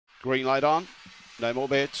Green light on. No more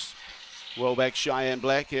bets. Well back Cheyenne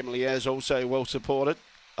Black. Emily Az also well supported.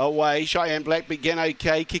 Away, Cheyenne Black began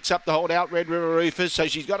okay, kicks up the hold out, Red River Rufus, so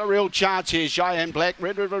she's got a real chance here. Cheyenne Black,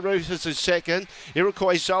 Red River Rufus is second,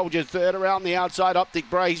 Iroquois Soldier third, around the outside, Optic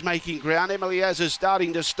Braze making ground. Emily Az is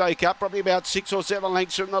starting to stoke up, probably about 6 or 7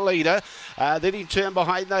 lengths from the leader. Then in turn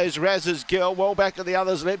behind those, Raz's Girl, well back of the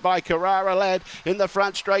others, led by Carrara Lad. In the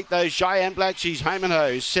front straight though, Cheyenne Black, she's home and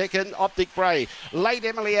ho. Second, Optic Braze. Late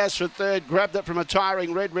Emily Az for third, grabbed it from a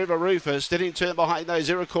tiring Red River Rufus. Then in turn behind those,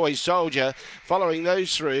 Iroquois Soldier. Following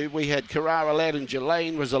those through, we had Carrara Lad and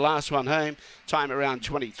Jelaine was the last one home, time around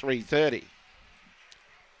 23:30.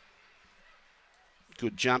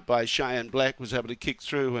 Good jump by Cheyenne Black, was able to kick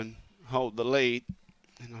through and hold the lead.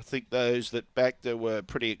 And I think those that backed her were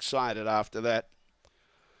pretty excited after that.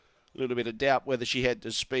 A little bit of doubt whether she had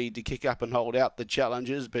the speed to kick up and hold out the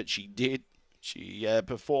challenges, but she did. She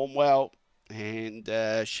performed well, and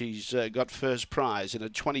she's got first prize in a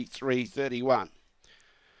 23:31.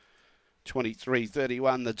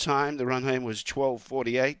 23:31 the time. The run home was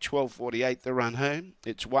 12:48. 12:48 the run home.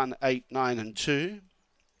 It's 1, 8, 9 and 2.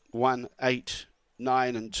 1, 8,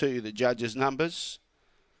 9 and 2 the judges' numbers.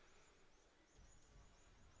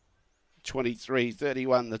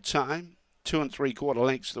 23:31 the time. 2 3/4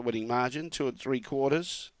 lengths the winning margin. 2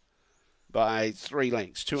 3/4 by 3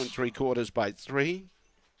 lengths. 2 3/4 by 3.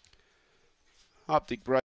 Optic Braze.